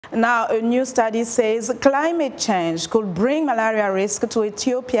Now, a new study says climate change could bring malaria risk to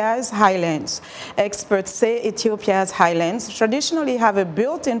Ethiopia's highlands. Experts say Ethiopia's highlands traditionally have a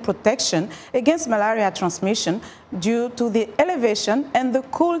built-in protection against malaria transmission due to the elevation and the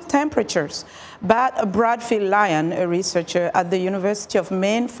cool temperatures. But Bradfield Lyon, a researcher at the University of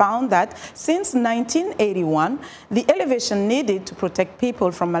Maine, found that since 1981, the elevation needed to protect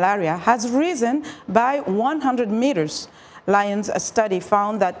people from malaria has risen by 100 meters. Lyon's study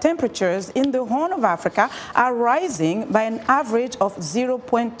found that temperatures in the Horn of Africa are rising by an average of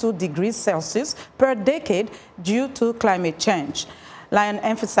 0.2 degrees Celsius per decade due to climate change. Lyon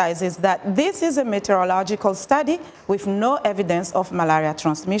emphasizes that this is a meteorological study with no evidence of malaria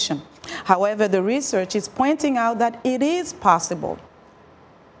transmission. However, the research is pointing out that it is possible.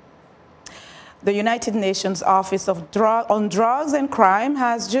 The United Nations Office on Drugs and Crime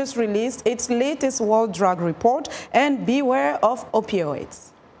has just released its latest World Drug Report, and beware of opioids.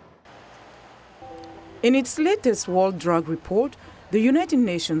 In its latest World Drug Report, the United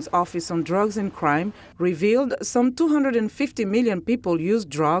Nations Office on Drugs and Crime revealed some 250 million people used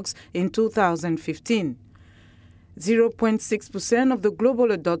drugs in 2015. 0.6% of the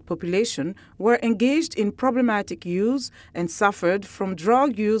global adult population were engaged in problematic use and suffered from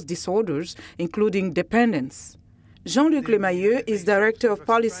drug use disorders, including dependence. Jean-Luc Lemayeux is Director of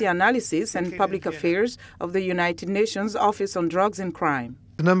Policy Analysis and Public Affairs of the United Nations Office on Drugs and Crime.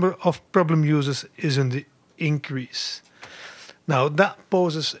 The number of problem users is in the increase. Now, that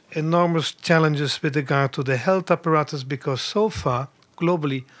poses enormous challenges with regard to the health apparatus because so far,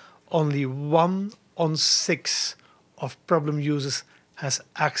 globally, only 1 on 6 of problem users has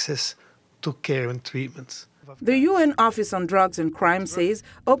access to care and treatments. The UN Office on Drugs and Crime says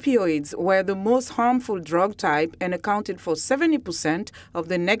opioids were the most harmful drug type and accounted for 70% of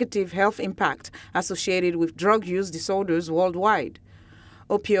the negative health impact associated with drug use disorders worldwide.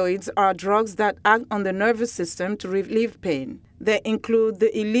 Opioids are drugs that act on the nervous system to relieve pain. They include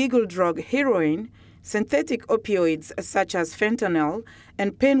the illegal drug heroin, synthetic opioids such as fentanyl,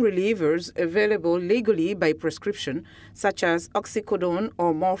 and pain relievers available legally by prescription, such as oxycodone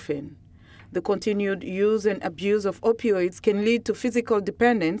or morphine. The continued use and abuse of opioids can lead to physical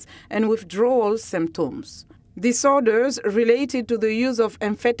dependence and withdrawal symptoms. Disorders related to the use of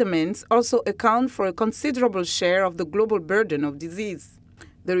amphetamines also account for a considerable share of the global burden of disease.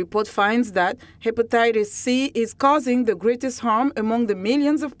 The report finds that hepatitis C is causing the greatest harm among the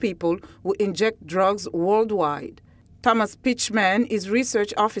millions of people who inject drugs worldwide. Thomas Pitchman is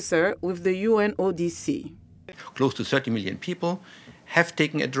research officer with the UNODC. Close to 30 million people have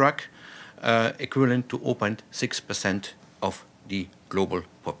taken a drug equivalent to 0.6% of the global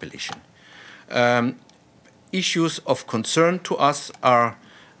population. Issues of concern to us are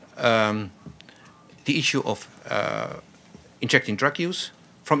the issue of injecting drug use.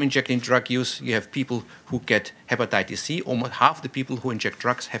 From injecting drug use, you have people who get hepatitis C. Almost half the people who inject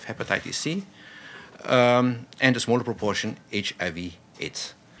drugs have hepatitis C, and a smaller proportion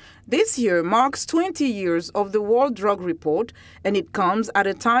HIV/AIDS. This year marks 20 years of the World Drug Report, and it comes at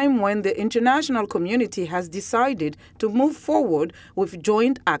a time when the international community has decided to move forward with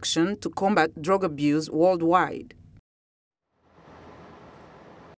joint action to combat drug abuse worldwide.